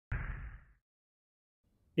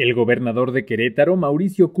El gobernador de Querétaro,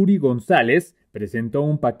 Mauricio Kuri González, presentó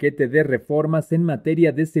un paquete de reformas en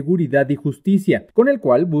materia de seguridad y justicia, con el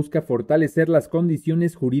cual busca fortalecer las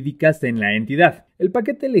condiciones jurídicas en la entidad. El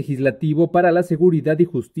Paquete Legislativo para la Seguridad y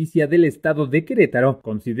Justicia del Estado de Querétaro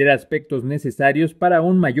considera aspectos necesarios para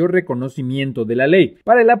un mayor reconocimiento de la ley,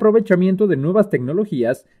 para el aprovechamiento de nuevas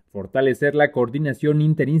tecnologías, fortalecer la coordinación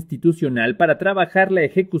interinstitucional para trabajar la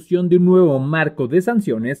ejecución de un nuevo marco de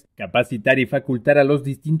sanciones, capacitar y facultar a los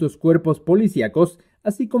distintos cuerpos policíacos,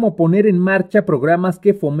 así como poner en marcha programas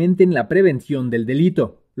que fomenten la prevención del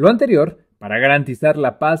delito. Lo anterior, para garantizar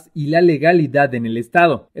la paz y la legalidad en el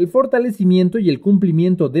Estado, el fortalecimiento y el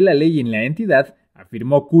cumplimiento de la ley en la entidad,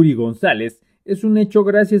 afirmó Kuri González, es un hecho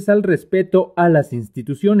gracias al respeto a las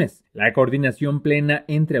instituciones, la coordinación plena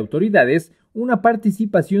entre autoridades, una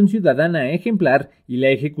participación ciudadana ejemplar y la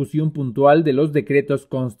ejecución puntual de los decretos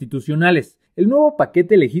constitucionales. El nuevo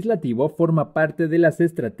paquete legislativo forma parte de las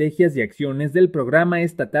estrategias y acciones del Programa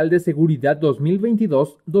Estatal de Seguridad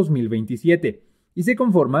 2022-2027 y se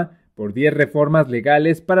conforma por 10 reformas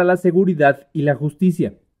legales para la seguridad y la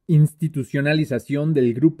justicia. Institucionalización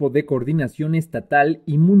del Grupo de Coordinación Estatal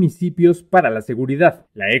y Municipios para la Seguridad,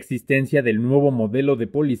 la existencia del nuevo modelo de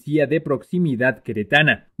policía de proximidad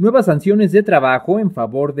queretana, nuevas sanciones de trabajo en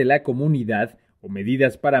favor de la comunidad o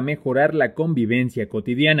medidas para mejorar la convivencia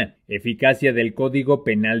cotidiana, eficacia del Código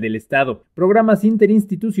Penal del Estado, programas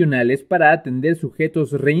interinstitucionales para atender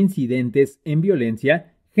sujetos reincidentes en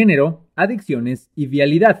violencia, género, adicciones y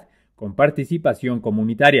vialidad, con participación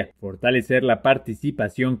comunitaria, fortalecer la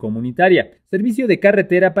participación comunitaria, servicio de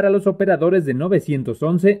carretera para los operadores de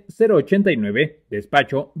 911, 089,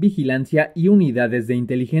 despacho, vigilancia y unidades de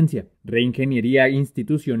inteligencia, reingeniería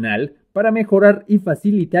institucional para mejorar y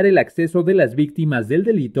facilitar el acceso de las víctimas del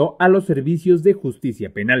delito a los servicios de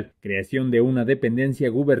justicia penal, creación de una dependencia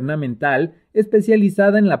gubernamental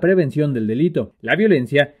especializada en la prevención del delito, la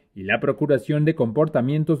violencia y la procuración de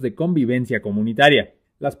comportamientos de convivencia comunitaria.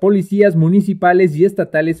 Las policías municipales y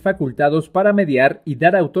estatales facultados para mediar y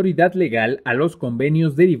dar autoridad legal a los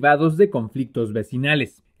convenios derivados de conflictos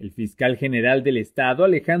vecinales. El fiscal general del Estado,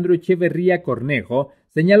 Alejandro Echeverría Cornejo,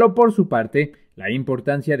 señaló por su parte la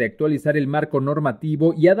importancia de actualizar el marco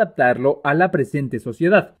normativo y adaptarlo a la presente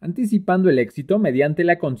sociedad, anticipando el éxito mediante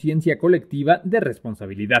la conciencia colectiva de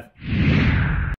responsabilidad.